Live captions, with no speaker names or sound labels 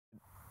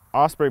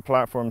Osprey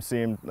platform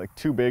seemed like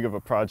too big of a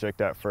project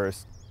at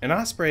first. An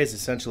osprey is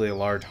essentially a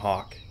large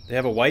hawk. They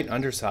have a white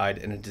underside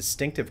and a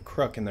distinctive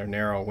crook in their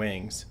narrow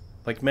wings.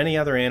 Like many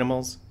other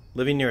animals,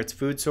 living near its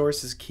food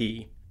source is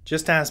key.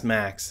 Just ask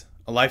Max,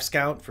 a life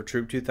scout for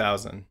Troop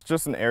 2000. It's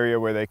just an area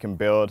where they can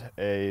build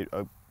a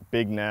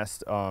big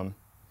nest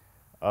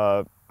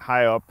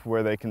high up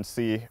where they can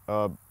see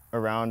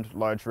around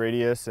large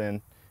radius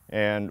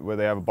and where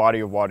they have a body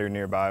of water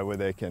nearby where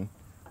they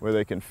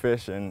can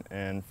fish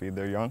and feed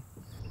their young.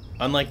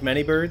 Unlike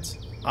many birds,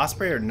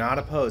 osprey are not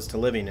opposed to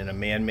living in a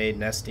man-made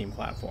nesting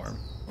platform.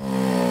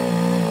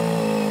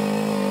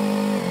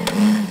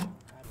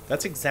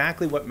 That's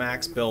exactly what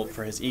Max built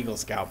for his Eagle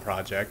Scout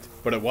project,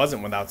 but it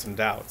wasn't without some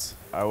doubts.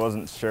 I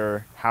wasn't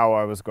sure how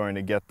I was going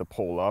to get the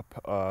pole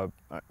up.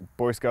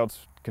 Boy Scouts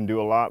can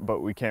do a lot, but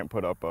we can't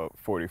put up a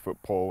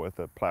 40-foot pole with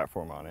a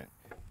platform on it.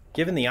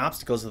 Given the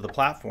obstacles of the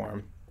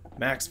platform,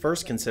 Max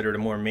first considered a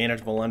more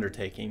manageable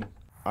undertaking.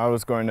 I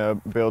was going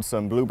to build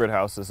some bluebird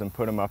houses and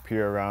put them up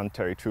here around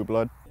Terry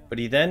Trueblood. But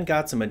he then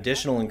got some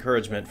additional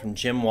encouragement from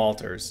Jim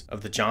Walters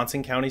of the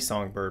Johnson County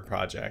Songbird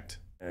Project.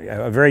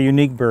 A very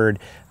unique bird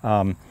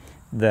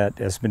that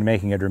has been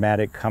making a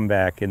dramatic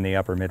comeback in the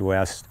upper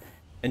Midwest.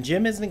 And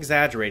Jim isn't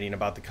exaggerating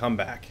about the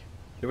comeback.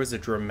 There was a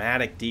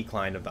dramatic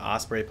decline of the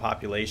osprey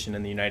population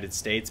in the United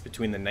States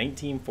between the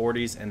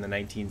 1940s and the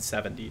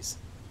 1970s.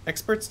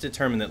 Experts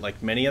determined that,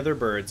 like many other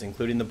birds,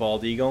 including the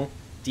bald eagle,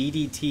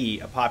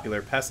 DDT, a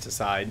popular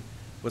pesticide,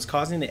 was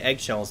causing the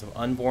eggshells of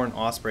unborn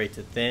osprey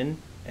to thin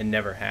and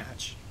never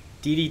hatch.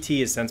 DDT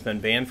has since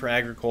been banned for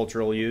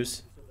agricultural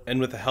use, and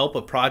with the help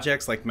of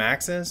projects like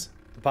Max's,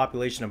 the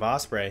population of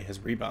osprey has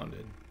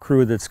rebounded.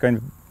 Crew that's going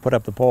to put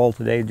up the pole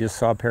today just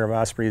saw a pair of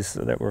ospreys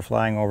that were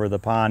flying over the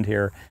pond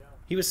here.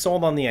 He was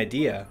sold on the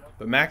idea,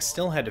 but Max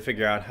still had to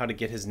figure out how to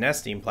get his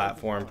nesting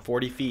platform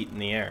 40 feet in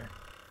the air.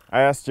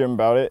 I asked Jim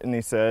about it and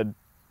he said,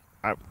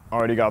 I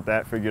already got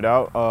that figured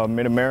out.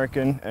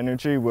 Mid-American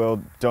Energy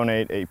will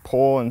donate a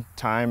pole and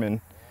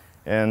time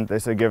and they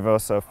said give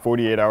us a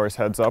 48 hours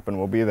heads up and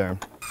we'll be there.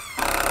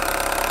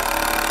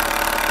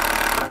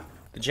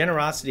 The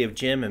generosity of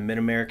Jim and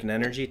Mid-American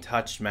Energy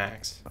touched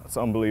Max. It's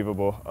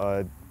unbelievable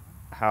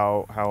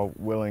how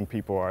willing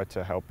people are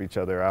to help each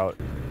other out.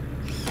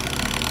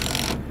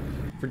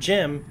 For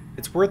Jim,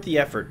 it's worth the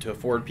effort to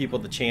afford people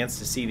the chance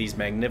to see these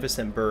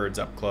magnificent birds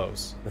up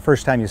close. The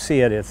first time you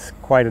see it, it's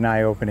quite an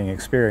eye-opening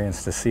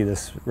experience to see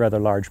this rather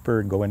large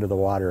bird go into the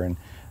water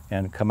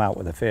and come out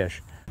with a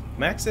fish.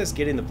 Max says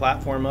getting the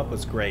platform up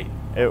was great.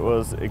 It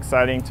was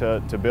exciting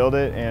to build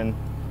it and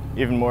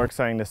even more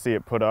exciting to see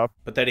it put up.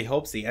 But that he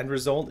hopes the end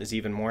result is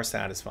even more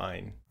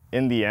satisfying.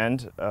 In the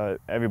end,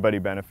 everybody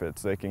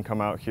benefits. They can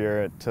come out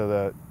here to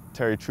the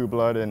Terry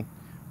Trueblood and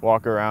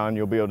walk around.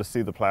 You'll be able to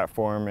see the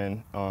platform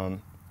and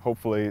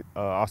hopefully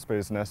osprey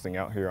is nesting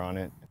out here on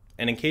it.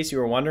 And in case you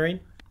were wondering,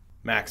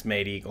 Max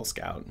made Eagle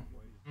Scout.